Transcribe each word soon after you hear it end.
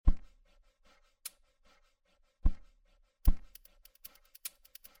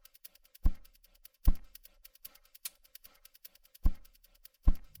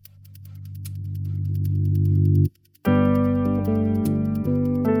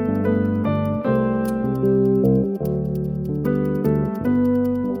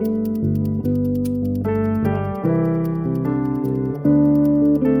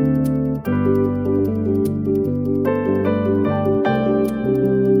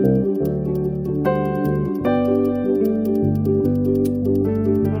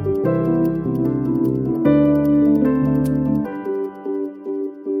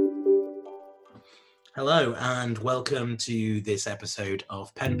and welcome to this episode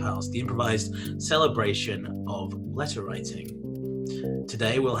of Pen Pals, the improvised celebration of letter writing.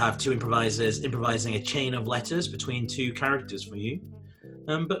 Today we'll have two improvisers improvising a chain of letters between two characters for you.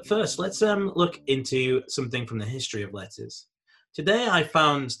 But first, let's look into something from the history of letters. Today I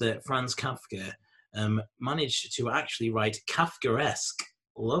found that Franz Kafka managed to actually write Kafkaesque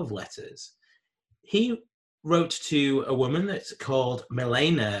love letters. He wrote to a woman that's called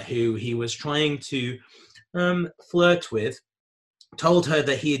Milena, who he was trying to flirt with, told her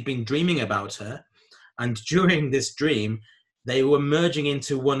that he had been dreaming about her, and during this dream, they were merging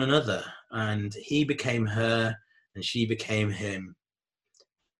into one another, and he became her, and she became him.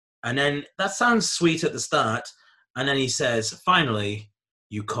 And then, that sounds sweet at the start, and then he says, finally,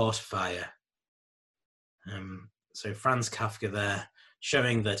 you caught fire. So Franz Kafka there,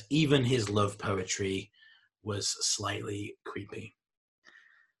 showing that even his love poetry was slightly creepy.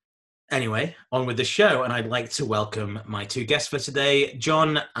 Anyway, on with the show, and I'd like to welcome my two guests for today,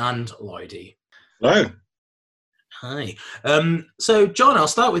 John and Lloydie. Hello. Hi. So, John, I'll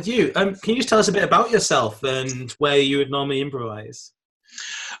start with you. Can you just tell us a bit about yourself and where you would normally improvise?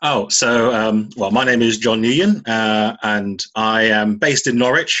 Well, my name is John Nguyen, and I am based in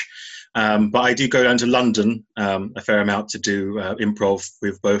Norwich, but I do go down to London a fair amount to do improv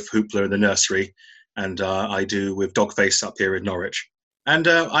with both Hoopla and the Nursery, and I do with Dogface up here in Norwich. And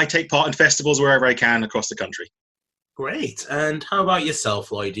I take part in festivals wherever I can across the country. Great. And how about yourself,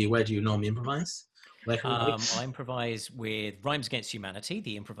 Lloydie? Where do you normally improvise? I improvise with Rhymes Against Humanity,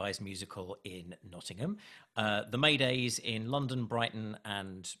 the improvised musical in Nottingham, the Maydays in London, Brighton,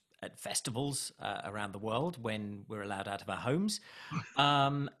 and at festivals around the world when we're allowed out of our homes.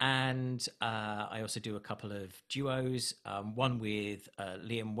 And I also do a couple of duos, one with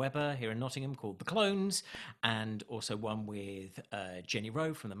Liam Webber here in Nottingham called The Clones, and also one with Jenny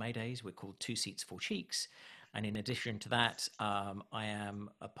Rowe from the Maydays. We're called Two Seats, Four Cheeks. And in addition to that, I am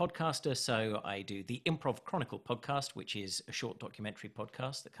a podcaster, so I do the Improv Chronicle podcast, which is a short documentary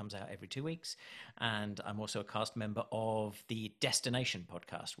podcast that comes out every 2 weeks. And I'm also a cast member of the Destination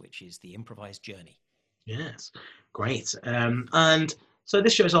podcast, which is the improvised journey. Yes, great. And so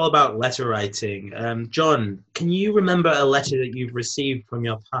this show is all about letter writing. John, can you remember a letter that you've received from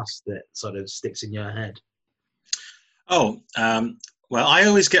your past that sort of sticks in your head? Well, I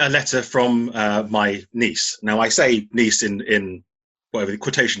always get a letter from my niece. Now, I say niece in whatever the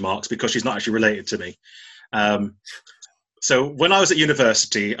quotation marks because she's not actually related to me. So when I was at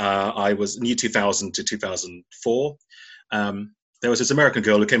university, I was in year 2000 to 2004. There was this American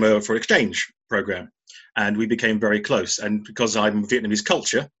girl who came over for an exchange program, and we became very close. And because I'm Vietnamese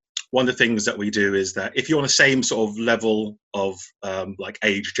culture, one of the things that we do is that if you're on the same sort of level of like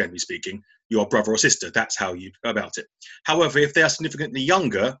age, generally speaking, your brother or sister, that's how you go about it. However, if they are significantly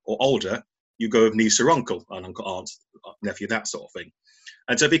younger or older, you go with niece or uncle, and uncle, aunt, nephew, that sort of thing.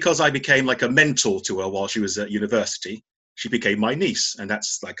 And so because I became like a mentor to her while she was at university, she became my niece, and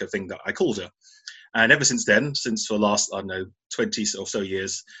that's like a thing that I called her. And ever since then, since for the last, 20 or so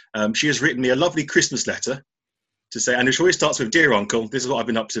years, she has written me a lovely Christmas letter to say, and it always starts with, "Dear Uncle, this is what I've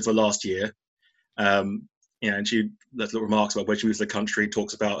been up to for last year." And she does little remarks about when she moves to the country,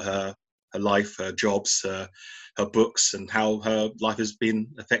 talks about her life, her jobs, her books, and how her life has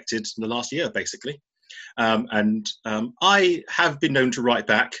been affected in the last year, basically. I have been known to write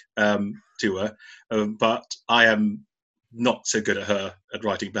back to her, but I am not so good at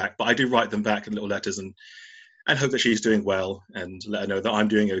writing back. But I do write them back in little letters and hope that she's doing well and let her know that I'm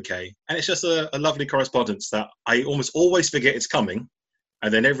doing okay. And it's just a lovely correspondence that I almost always forget it's coming.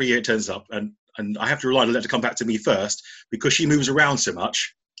 And then every year it turns up, and I have to rely on the letter to come back to me first because she moves around so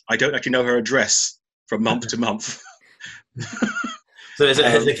much. I don't actually know her address from month to month. So it's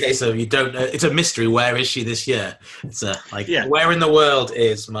a case of you don't know. It's a mystery. Where is she this year? It's where in the world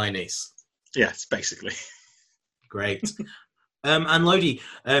is my niece? Yes, basically. Great. And Lodi,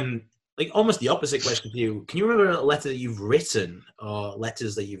 like almost the opposite question for you. Can you remember a letter that you've written or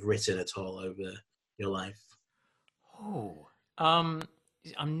letters that you've written at all over your life?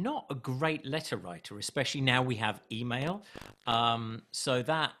 I'm not a great letter writer, especially now we have email. So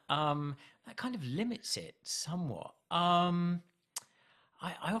that kind of limits it somewhat. I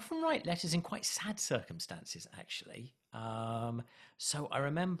often write letters in quite sad circumstances, actually. So I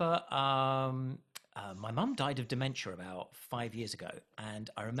remember my mum died of dementia about 5 years ago, and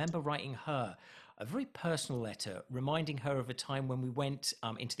I remember writing her a very personal letter reminding her of a time when we went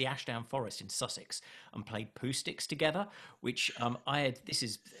into the Ashdown Forest in Sussex and played Pooh Sticks together, which this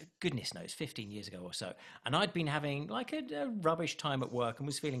is, goodness knows, 15 years ago or so. And I'd been having like a rubbish time at work and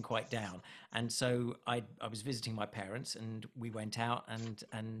was feeling quite down. And so I was visiting my parents, and we went out,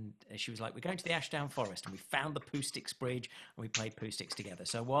 and she was like, we're going to the Ashdown Forest, and we found the Pooh Sticks Bridge, and we played Pooh Sticks together.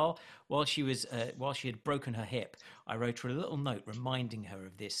 So while she had broken her hip, I wrote her a little note reminding her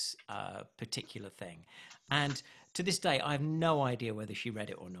of this particular thing. And to this day, I have no idea whether she read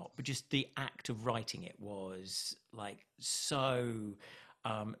it or not, but just the act of writing it was like so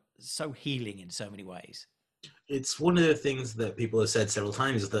healing in so many ways. It's one of the things that people have said several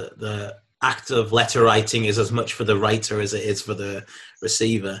times, that the act of letter writing is as much for the writer as it is for the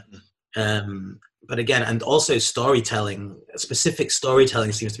receiver. But again, and also storytelling, specific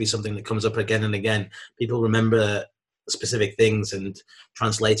storytelling seems to be something that comes up again and again. People remember specific things and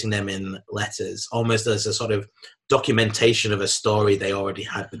translating them in letters, almost as a sort of documentation of a story they already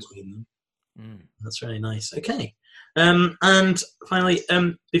had between them. That's really nice. Okay. And finally,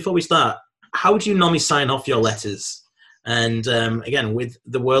 before we start, how would you normally sign off your letters? And again, with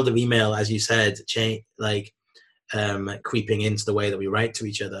the world of email, as you said, creeping into the way that we write to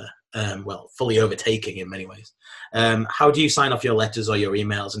each other, fully overtaking in many ways. How do you sign off your letters or your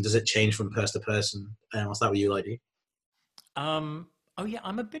emails, and does it change from person to person? I'll start with you, Lloydie. I'm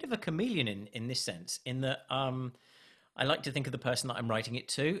a bit of a chameleon in this sense, in that I like to think of the person that I'm writing it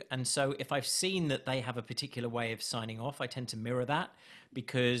to. And so if I've seen that they have a particular way of signing off, I tend to mirror that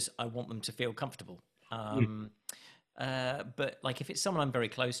because I want them to feel comfortable. But like if it's someone I'm very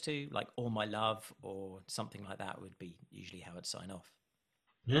close to, like All My Love or something like that would be usually how I'd sign off.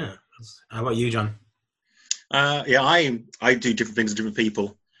 Yeah. How about you, John? I do different things to different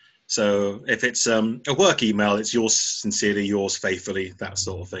people. So if it's a work email, it's yours sincerely, yours faithfully, that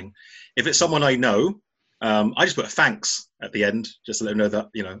sort of thing. If it's someone I know, I just put a thanks at the end, just to let them know that,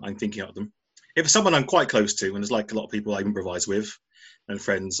 I'm thinking of them. If it's someone I'm quite close to, and there's like a lot of people I improvise with and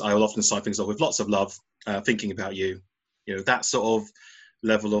friends, I will often sign things off with lots of love, thinking about you, that sort of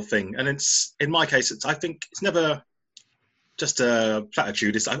level of thing. And it's, in my case, I think it's never just a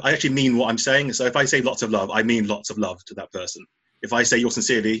platitude. I actually mean what I'm saying. So if I say lots of love, I mean lots of love to that person. If I say yours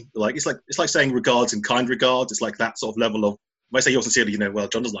sincerely, it's like saying regards and kind regards. It's like that sort of level of, if I say yours sincerely,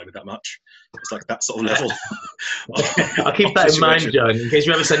 John doesn't like me that much. It's like that sort of level. I'll keep that in mind, John, in case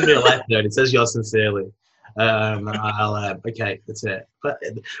you ever send me a letter and it says yours sincerely. Okay, that's it. But,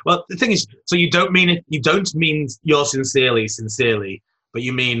 the thing is, so you don't mean yours sincerely, but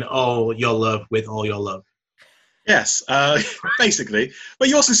you mean all your love with all your love. Yes, basically. But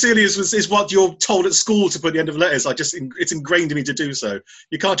yours sincerely is what you're told at school to put at the end of letters. It's ingrained in me to do so.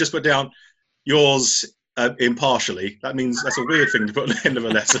 You can't just put down yours impartially. That's a weird thing to put at the end of a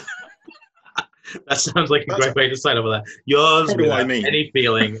letter. That sounds like a great way to sign over that. Yours without any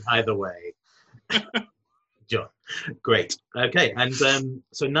feeling either way. John, great. Okay, and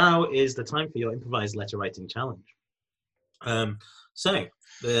so now is the time for your improvised letter writing challenge. So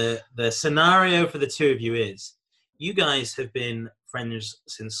the scenario for the two of you is, you guys have been friends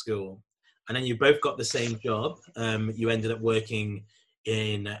since school, and then you both got the same job. You ended up working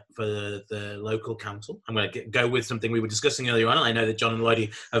for the local council. I'm going to go with something we were discussing earlier on. I know that John and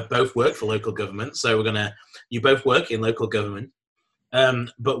Lloydie have both worked for local government, so you both work in local government.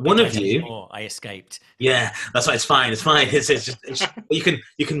 But one of you, I escaped. Yeah, that's why it's fine. It's fine. It's just you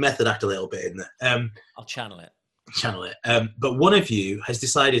can method act a little bit, isn't it? I'll channel it. But one of you has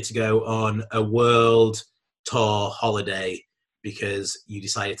decided to go on a world tour holiday because you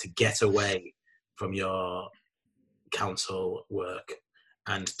decided to get away from your council work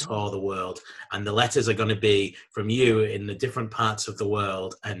and tour the world. And the letters are going to be from you in the different parts of the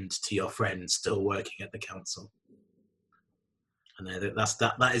world and to your friends still working at the council. And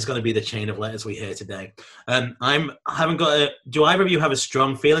that is going to be the chain of letters we hear today. Do either of you have a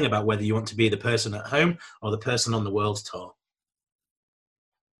strong feeling about whether you want to be the person at home or the person on the world tour?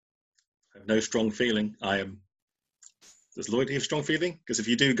 I have no strong feeling. Does Lloydie have a strong feeling? Because if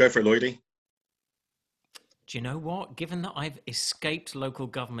you do, go for it, Lloydie. Do you know what? Given that I've escaped local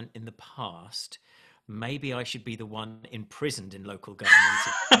government in the past, maybe I should be the one imprisoned in local government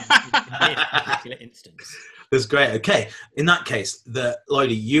in this particular instance. That's great. Okay. In that case,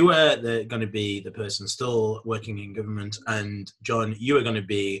 Lloydie, you are going to be the person still working in government, and John, you are going to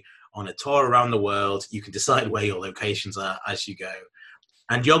be on a tour around the world. You can decide where your locations are as you go,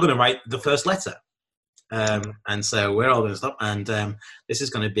 and you're going to write the first letter. And so we're all going to stop, and this is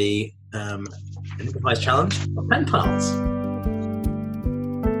going to be an improvised challenge of Pen Pals.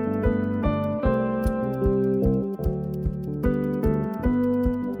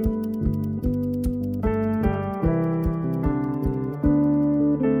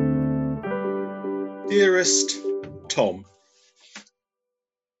 Dearest Tom,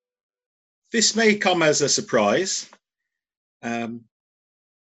 this may come as a surprise,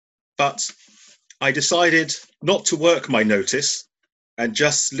 but I decided not to work my notice and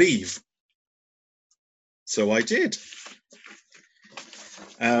just leave. So I did.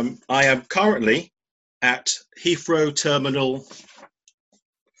 I am currently at Heathrow Terminal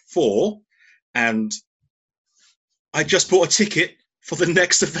 4, and I just bought a ticket for the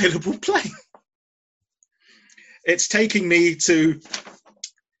next available plane. It's taking me to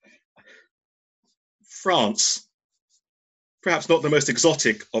France, perhaps not the most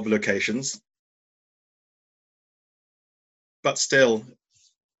exotic of locations, but still,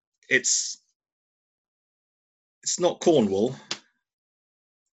 it's not Cornwall,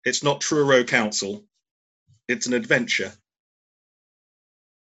 it's not Truro Council, it's an adventure.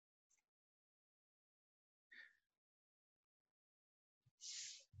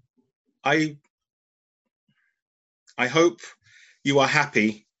 I hope you are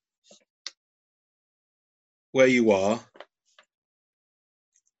happy where you are.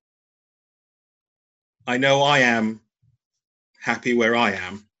 I know I am happy where I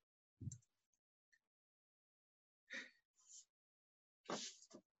am.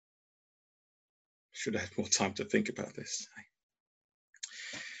 Should have had more time to think about this.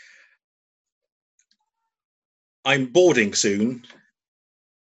 I'm boarding soon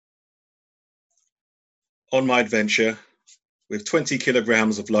on my adventure with 20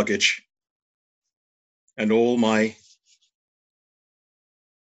 kilograms of luggage and all my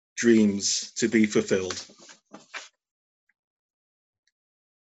dreams to be fulfilled.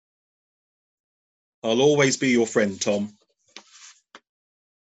 I'll always be your friend, Tom.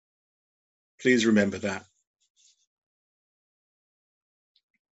 Please remember that.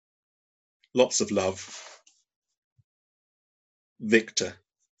 Lots of love. Victor.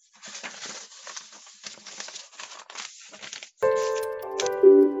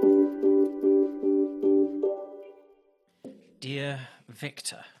 Dear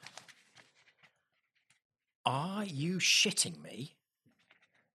Victor, are you shitting me?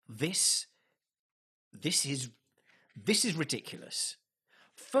 This is ridiculous.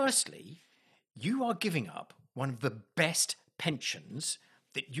 Firstly, you are giving up one of the best pensions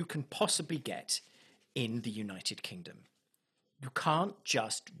that you can possibly get in the United Kingdom. You can't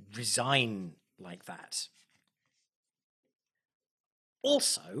just resign like that.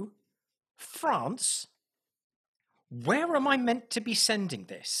 Also, France? Where am I meant to be sending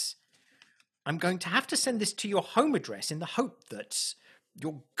this? I'm going to have to send this to your home address in the hope that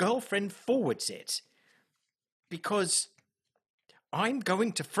your girlfriend forwards it. Because I'm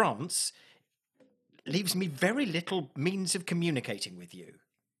going to France leaves me very little means of communicating with you.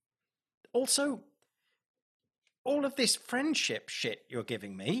 Also, all of this friendship shit you're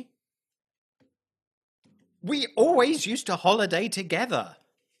giving me. We always used to holiday together.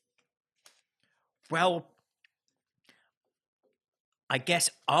 Well, I guess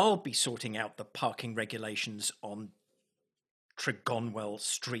I'll be sorting out the parking regulations on Tregonwell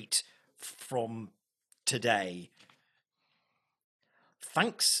Street from today.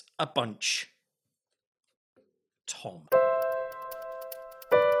 Thanks a bunch, Tom.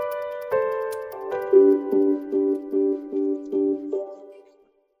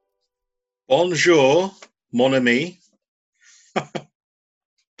 Bonjour, mon ami.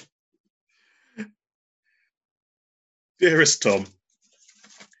 Dearest Tom,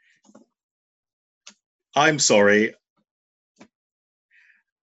 I'm sorry.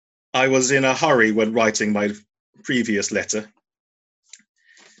 I was in a hurry when writing my previous letter,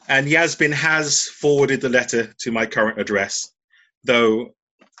 and Yasmin has forwarded the letter to my current address, though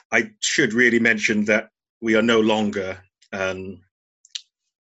I should really mention that we are no longer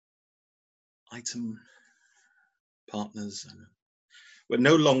item partners. We're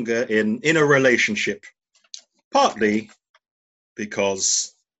no longer in a relationship, partly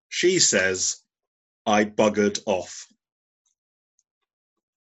because she says I buggered off.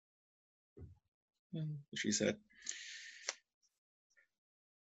 She said,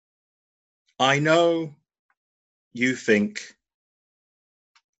 I know you think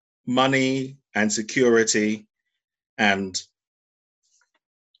money and security and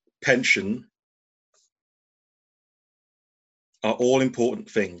pension are all important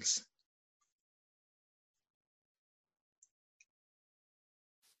things.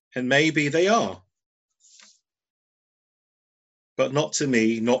 And maybe they are. But not to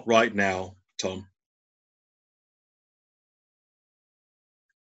me, not right now, Tom.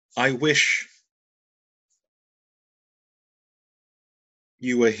 I wish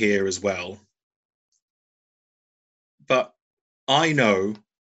you were here as well. But I know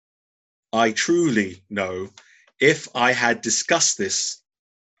I truly know if I had discussed this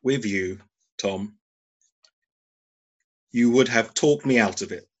with you, Tom, you would have talked me out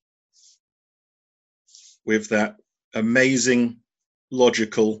of it with that amazing,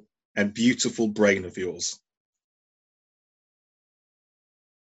 logical, and beautiful brain of yours.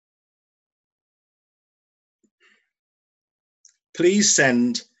 Please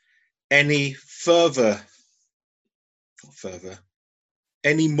send any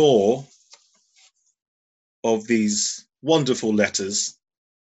any more of these wonderful letters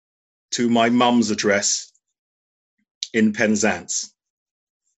to my mum's address in Penzance.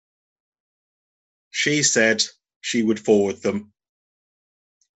 She said she would forward them,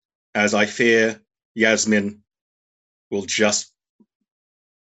 as I fear Yasmin will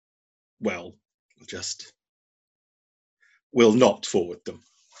will not forward them.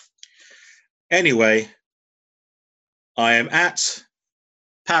 Anyway, I am at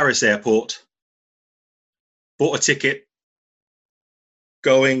Paris airport, bought a ticket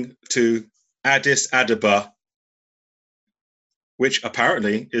going to Addis Ababa, which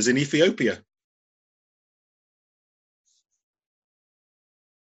apparently is in Ethiopia.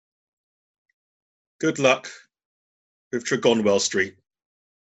 Good luck with Tregonwell Street.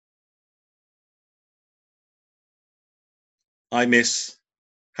 I miss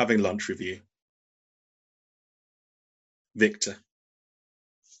having lunch with you. Victor.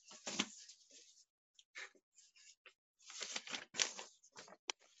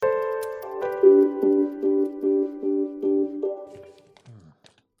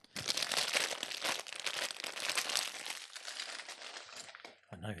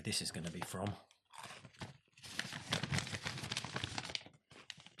 I know who this is going to be from.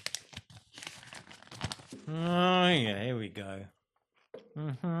 Oh, yeah, here we go.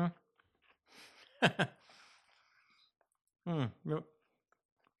 Yep.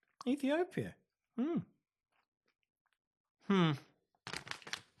 Ethiopia.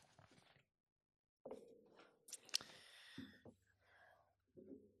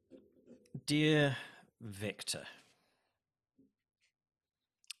 Dear Victor,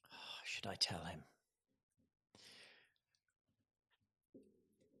 should I tell him?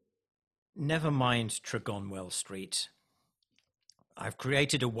 Never mind Tregonwell Street. I've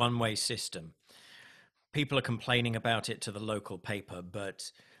created a one-way system. People are complaining about it to the local paper,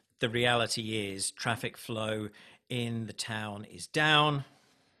 but the reality is traffic flow in the town is down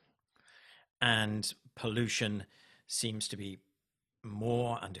and pollution seems to be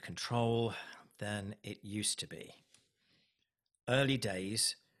more under control than it used to be. Early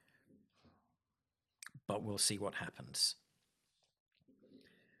days, but we'll see what happens.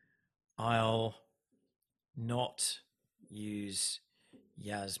 I'll not use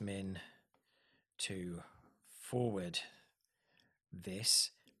Yasmin to forward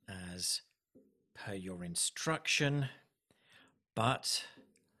this as per your instruction, but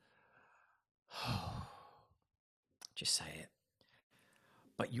just say it.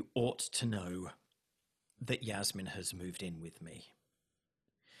 But you ought to know that Yasmin has moved in with me.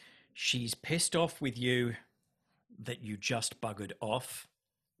 She's pissed off with you that you just buggered off,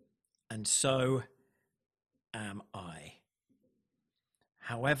 and so am I.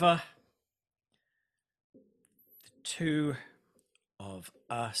 However, the two of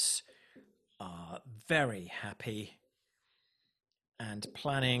us are very happy and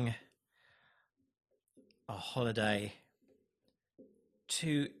planning a holiday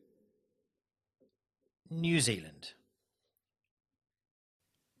to New Zealand.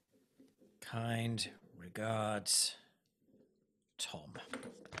 Kind regards, Tom.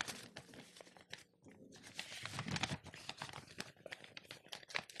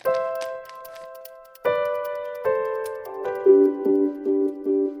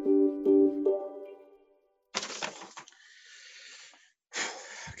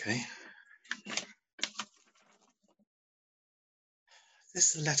 Okay.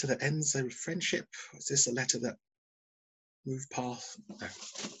 Is this a letter that ends a friendship? Or is this a letter that moved past? No.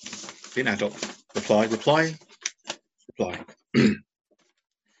 Be an adult. Reply.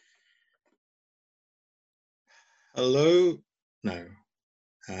 Hello? No.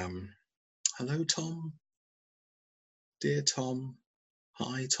 Hello, Tom? Dear Tom?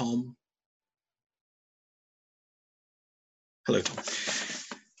 Hi, Tom? Hello, Tom.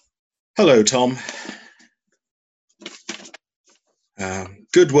 Hello, Tom.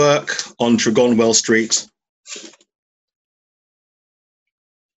 Good work on Tregonwell Street.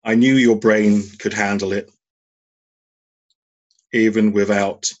 I knew your brain could handle it, even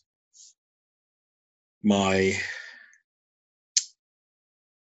without my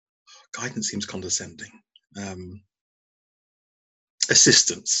guidance seems condescending.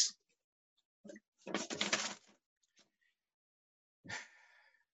 Assistance.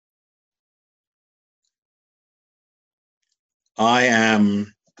 I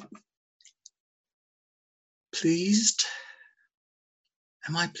am pleased.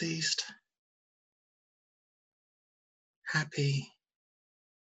 Am I pleased? Happy?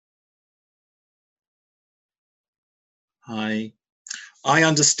 I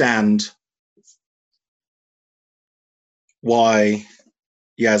understand why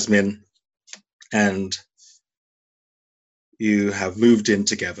Yasmin and you have moved in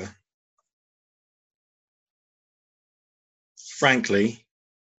together. Frankly,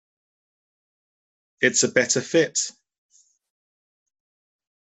 it's a better fit.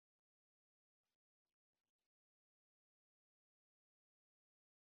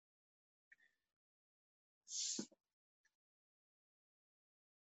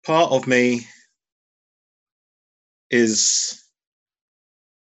 Part of me is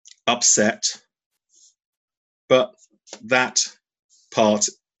upset, but that part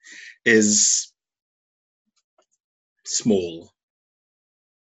is small.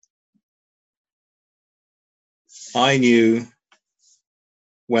 I knew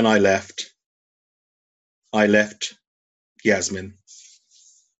when I left Yasmin,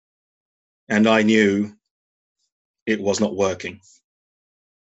 and I knew it was not working.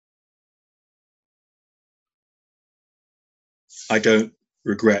 I don't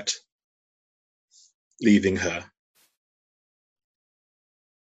regret leaving her.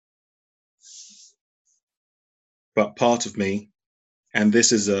 But part of me, and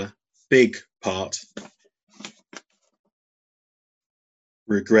this is a big part,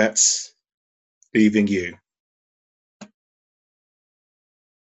 regrets leaving you.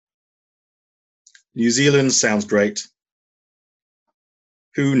 New Zealand sounds great.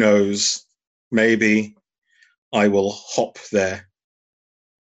 Who knows? Maybe I will hop there.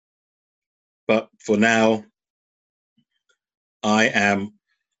 But for now, I am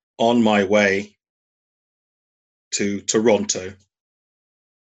on my way to Toronto.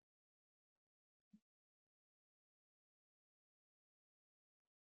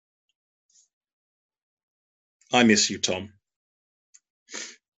 I miss you, Tom.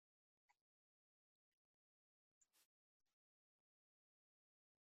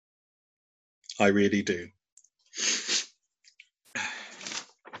 I really do.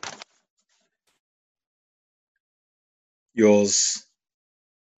 Yours,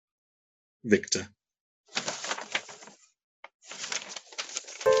 Victor.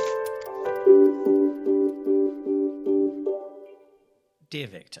 Dear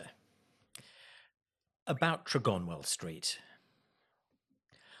Victor, about Tregonwell Street.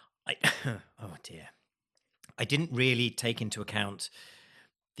 Oh dear. I didn't really take into account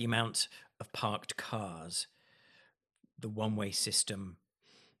the amount of parked cars the one-way system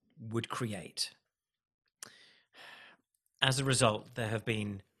would create. As a result, there have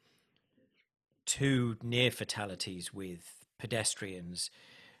been 2 near fatalities with pedestrians,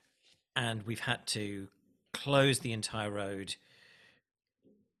 and we've had to close the entire road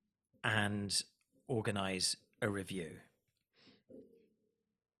and organise a review.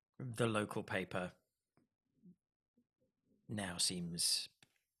 The local paper now seems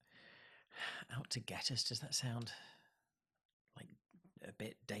out to get us. Does that sound like a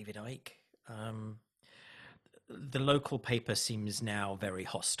bit David Icke? The local paper seems now very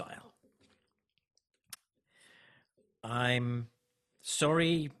hostile. I'm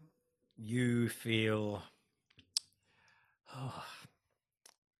sorry you feel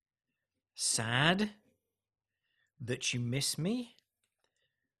sad that you miss me,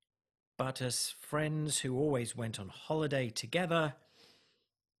 but as friends who always went on holiday together,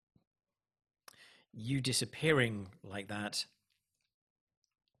 you disappearing like that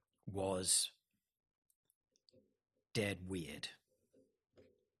was dead weird.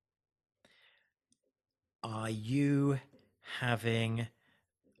 Are you having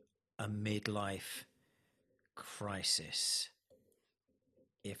a midlife crisis?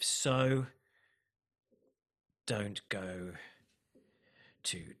 If so, don't go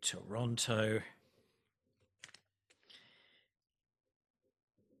to Toronto.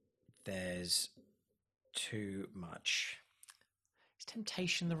 There's too much. Is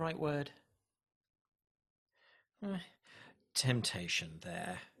temptation the right word? Temptation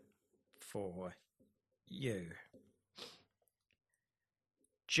there for you.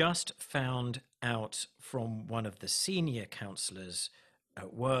 Just found out from one of the senior counsellors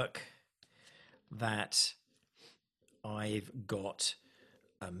at work that I've got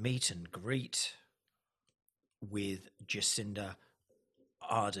a meet and greet with Jacinda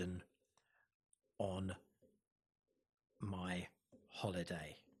Ardern on my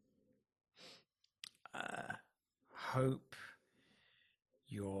holiday. Hope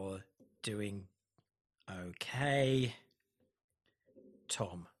you're doing okay.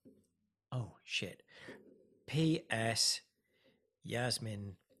 Tom. Oh, shit. P.S.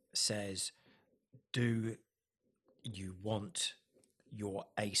 Yasmin says, do you want your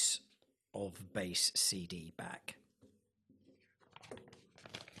Ace of Base CD back?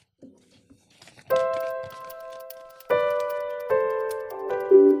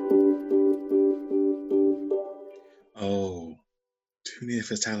 Oh, too near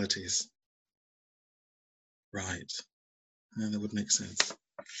fatalities. Right. No, that would make sense.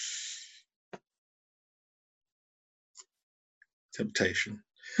 Temptation.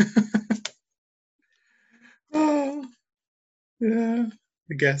 Oh, yeah,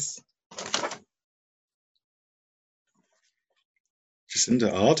 I guess.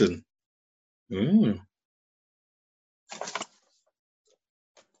 Jacinda Ardern. Ooh.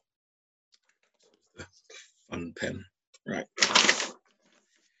 Fun pen. Right.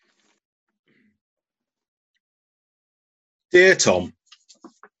 Dear Tom,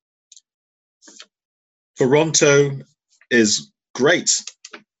 Toronto is great.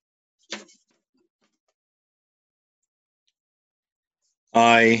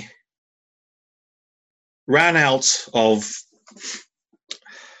 I ran out of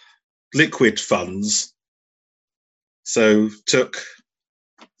liquid funds, so took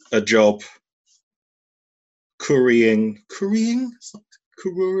a job couriering,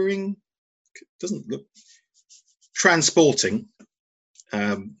 doesn't look, transporting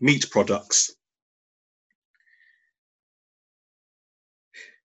meat products.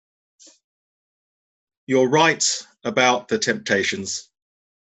 You're right about the temptations.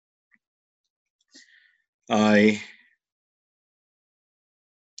 I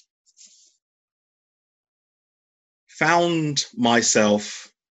found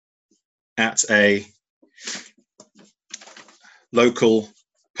myself at a local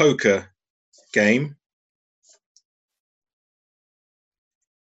poker game.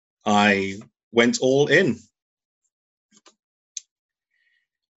 I went all in,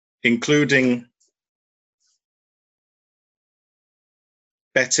 including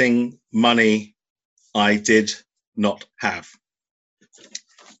betting money I did not have.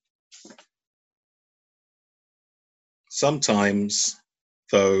 Sometimes,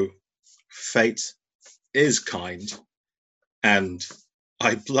 though, fate is kind, and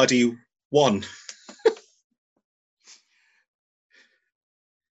I bloody won.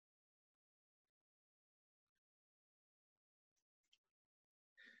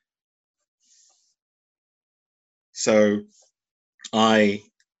 So I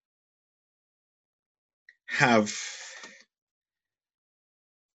have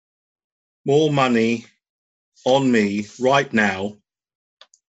more money on me right now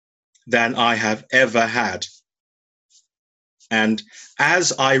than I have ever had. And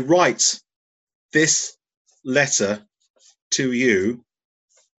as I write this letter to you,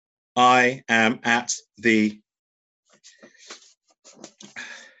 I am at the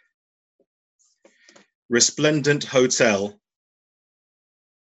Resplendent Hotel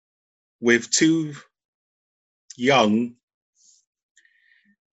with two young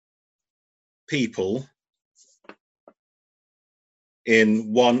people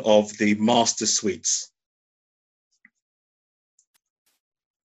in one of the master suites.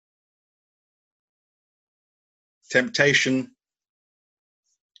 Temptation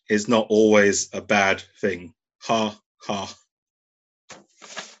is not always a bad thing. Ha, ha.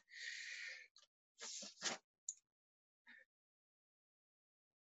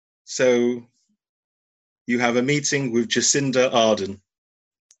 So you have a meeting with Jacinda Ardern.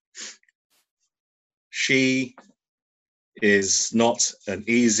 She is not an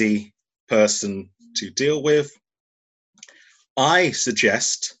easy person to deal with. I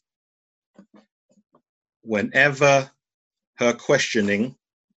suggest whenever her questioning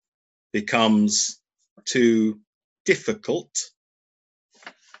becomes too difficult,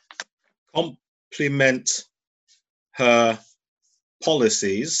 compliment her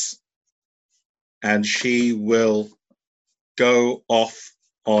policies and she will go off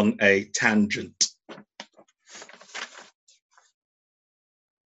on a tangent.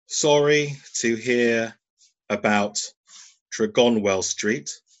 Sorry to hear about Tregonwell Street.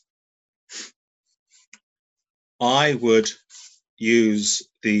 I would use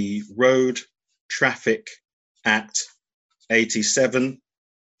the Road Traffic Act 87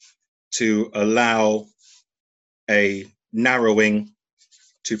 to allow a narrowing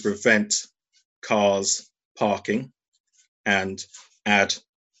to prevent cars parking and add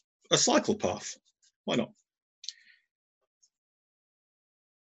a cycle path. Why not?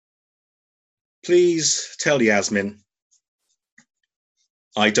 Please tell Yasmin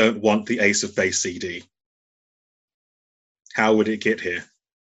I don't want the Ace of Base CD. How would it get here?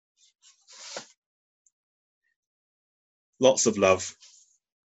 Lots of love,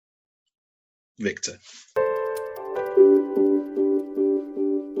 Victor.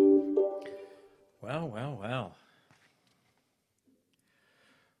 Well.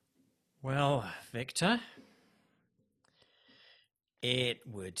 Well, Victor, it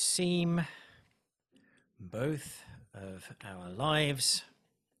would seem both of our lives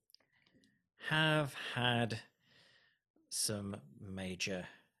have had some major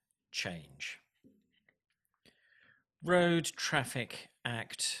change. Road Traffic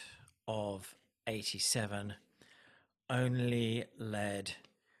Act of 87 only led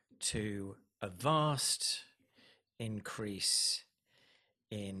to a vast increase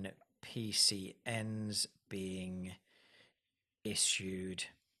in PCNs being issued,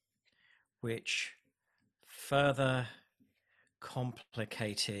 which further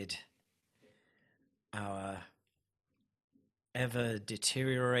complicated our ever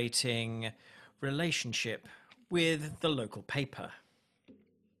deteriorating relationship with the local paper.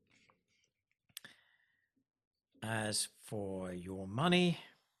 As for your money,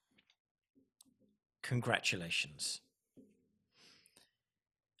 congratulations.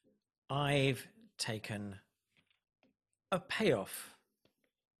 I've taken a payoff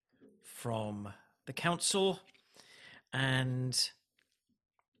from the council and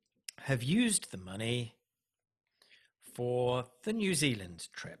have used the money for the New Zealand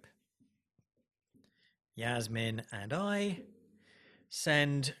trip. Yasmin and I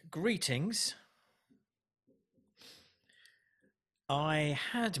send greetings. I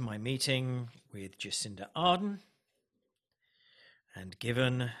had my meeting with Jacinda Ardern, and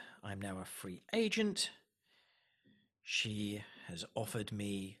given I'm now a free agent, she has offered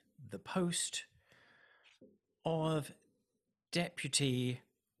me the post of Deputy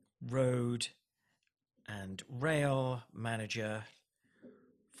Road and Rail Manager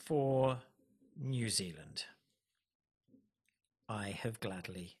for New Zealand. I have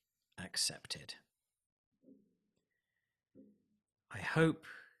gladly accepted. I hope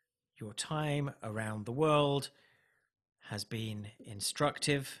your time around the world has been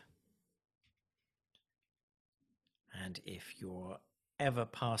instructive, and if you're ever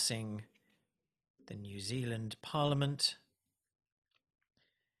passing the New Zealand Parliament,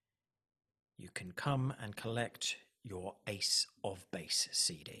 you can come and collect your Ace of Base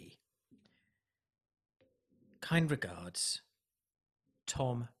CD. Kind regards,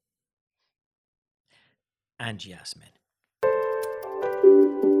 Tom and Yasmin.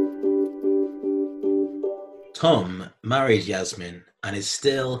 Tom married Yasmin and is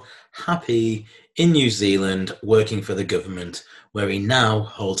still happy in New Zealand working for the government, where he now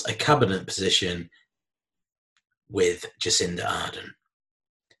holds a cabinet position with Jacinda Ardern.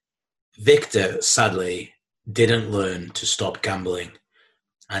 Victor, sadly, didn't learn to stop gambling,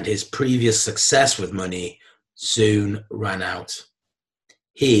 and his previous success with money soon ran out.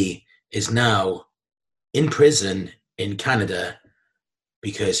 He is now in prison in Canada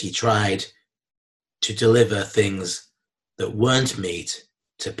because he tried to deliver things that weren't meat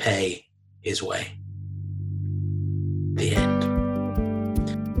to pay his way. The end.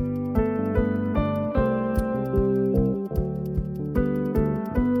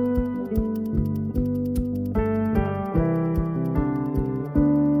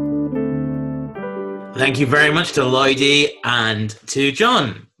 Thank you very much to Lloydie and to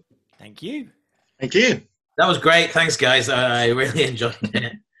John. Thank you. Thank you. That was great. Thanks, guys. I really enjoyed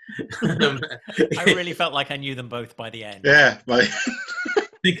it. I really felt like I knew them both by the end. Yeah.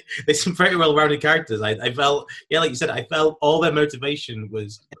 There's some very well-rounded characters. I felt, like you said, I felt all their motivation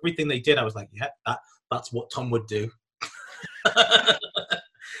was everything they did. I was like, yeah, that's what Tom would do.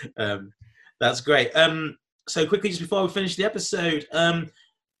 That's great. So quickly, just before we finish the episode,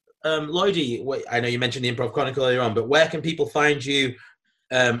 Lloydie, I know you mentioned the Improv Chronicle earlier on, but where can people find you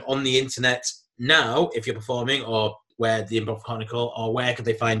on the internet now, if you're performing, or where the Improv Chronicle, or where can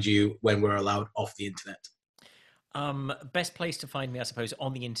they find you when we're allowed off the internet? Best place to find me, I suppose,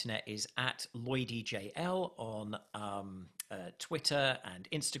 on the internet is at LloydiejL on Twitter and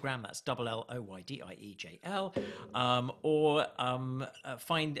Instagram. That's LLOYDIEJL. Or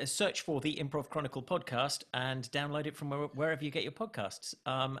search for the Improv Chronicle podcast and download it from wherever you get your podcasts.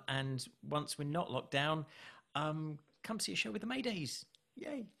 And once we're not locked down, come see a show with the Maydays.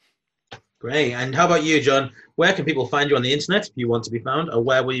 Yay. Great. And how about you, John? Where can people find you on the internet if you want to be found, or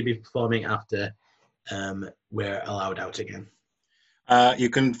where will you be performing after we're allowed out again? You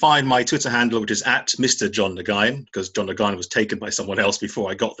can find my Twitter handle, which is at Mr. John Nagayan, because John Nagayan was taken by someone else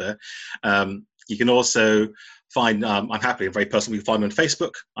before I got there. You can also find, I'm happy, very personally, you can find me on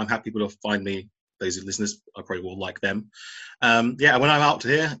Facebook. I'm happy people to find me. Those listeners, I probably will like them. Yeah, when I'm out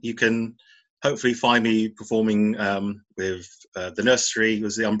here, you can hopefully find me performing with The Nursery, it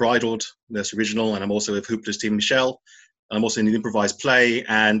was the Unbridled Nursery Original, and I'm also with Hoopla's Team Michelle. I'm also in the improvised play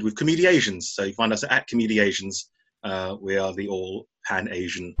and with Comediasians. So you find us at Comediasians. We are the all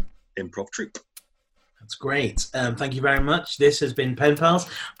Pan-Asian improv troupe. That's great. Thank you very much. This has been Pen Pals,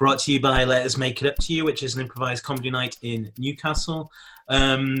 brought to you by Let Us Make It Up to You, which is an improvised comedy night in Newcastle.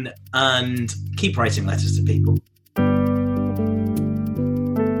 And keep writing letters to people.